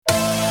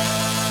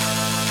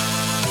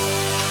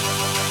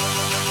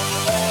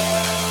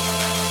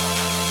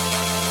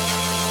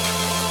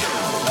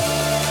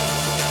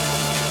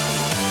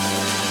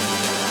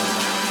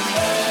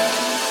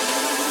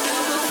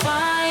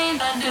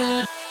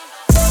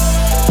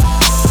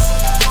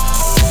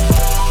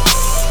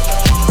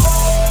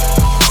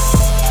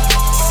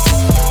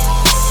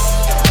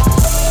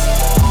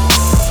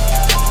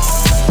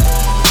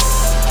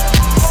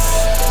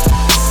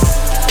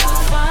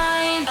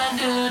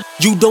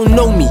don't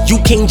know me, you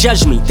can't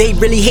judge me. They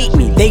really hate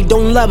me, they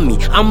don't love me.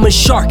 I'm a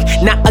shark,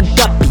 not a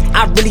guppy.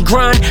 I really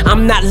grind,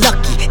 I'm not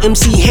lucky.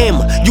 MC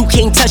Hammer, you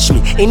can't touch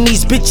me. And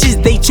these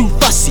bitches, they too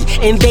fussy.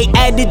 And they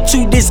added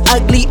to this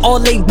ugly, all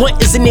they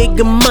want is a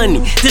nigga money.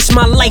 This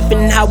my life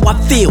and how I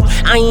feel.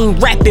 I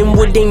ain't rapping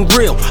what ain't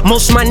real.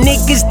 Most my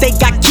niggas, they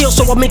got killed,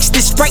 so I mix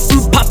this Sprite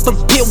and pop a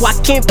pill. I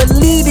can't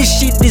believe this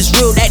shit is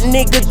real. That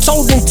nigga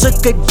told and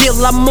took a deal.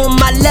 I'm on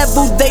my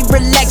level, they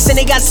relax and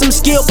they got some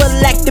skill, but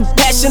lack the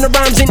passion. The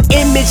rhymes and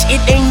image,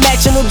 it ain't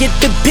matching. Don't get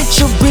the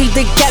picture, read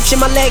the caption.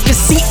 My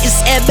legacy is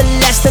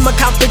everlasting. My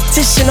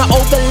competition, I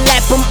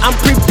overlap them. I'm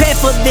prepared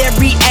for their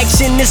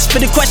reaction. It's for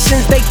the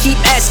questions they keep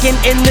asking.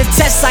 In the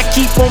tests I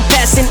keep on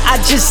passing.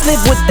 I just live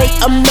what they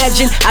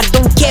imagine. I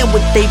don't care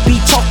what they be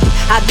talking,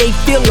 how they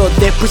feel or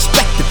their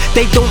perspective.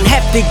 They don't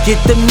have to get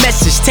the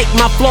message. Take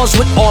my flaws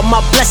with all my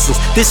blessings.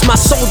 This my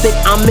soul that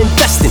I'm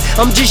investing.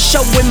 I'm just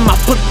showing my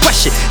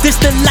progression. This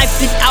the life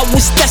that I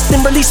was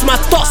destined. Release my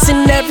thoughts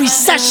in every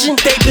session.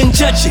 They've been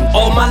judging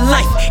all my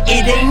life.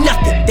 It ain't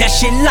nothing,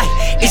 that's your life.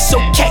 It's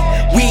okay,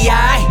 we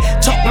aight.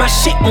 Talk my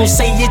shit, won't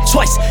say it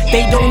twice.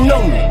 They don't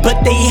know me,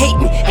 but they hate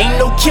me. Ain't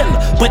no killer,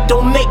 but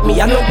don't make me.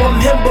 I know I'm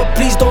him, but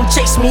please don't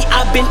chase me.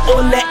 I've been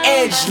on the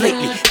edge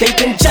lately. They've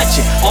been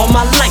judging all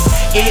my life.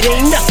 It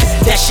ain't nothing,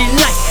 that's your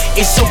life.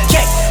 It's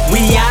okay,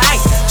 we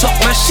aight. Talk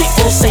my shit,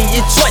 won't say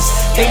it twice.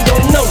 They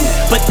don't know me,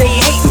 but they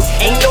hate me.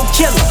 Ain't no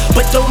killer,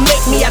 but don't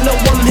make me. I know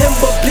I'm him,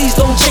 but please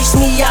don't chase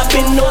me. I've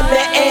been on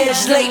the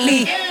edge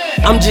lately.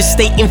 I'm just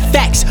stating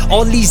facts,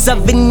 all these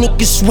other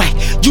niggas whack.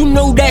 You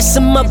know that's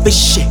some other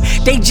shit,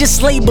 they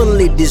just label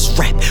it as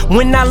rap.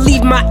 When I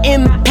leave my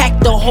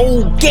impact, the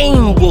whole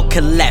game will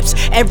collapse.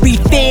 Every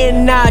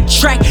fan I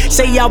attract,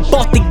 say I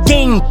bought the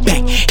game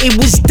back. It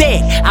was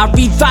dead, I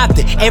revived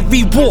it.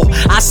 Every war,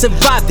 I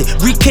survived it.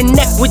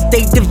 Reconnect what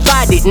they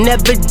divided,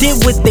 never did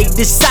what they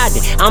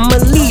decided. I'm a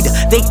leader,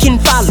 they can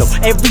follow.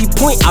 Every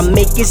point I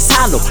make is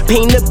hollow.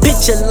 Paint a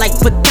picture like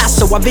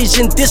Picasso, I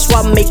vision this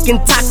while making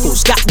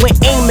tacos. Got with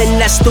aim and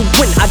that's the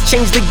win. I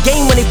changed the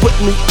game when they put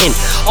me in.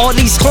 All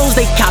these clones,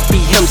 they copy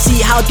him. See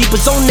how deep a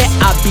zone that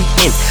I be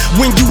in.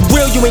 When you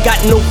real, you ain't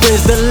got no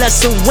friends. The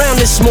less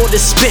around, it's more to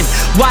spin.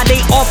 Why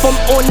they off, I'm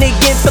on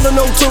again. Feeling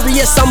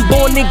notorious, I'm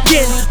born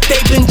again.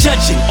 They've been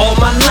judging all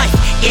my life.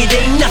 It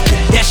ain't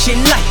nothing, that's your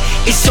life.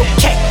 It's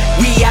okay,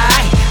 we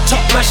aight.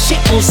 Talk my shit,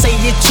 won't say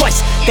it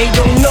twice. They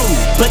don't know me,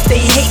 but they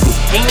hate me.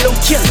 Ain't no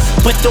killer,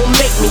 but don't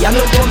make me. I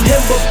know I'm him,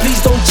 but please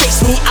don't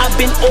chase me. I've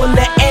been on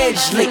the edge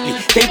lately.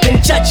 They've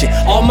been judging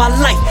all my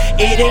life.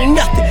 It ain't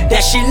nothing,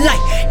 that's your life.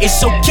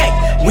 It's okay,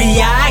 we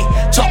aight.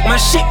 Talk my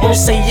shit, won't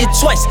say it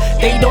twice.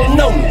 They don't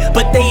know me,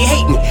 but they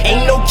hate me.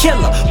 Ain't no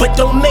killer, but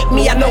don't make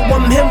me. I know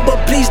I'm him,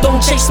 but please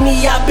don't chase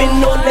me. I've been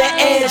on the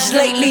edge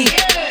lately.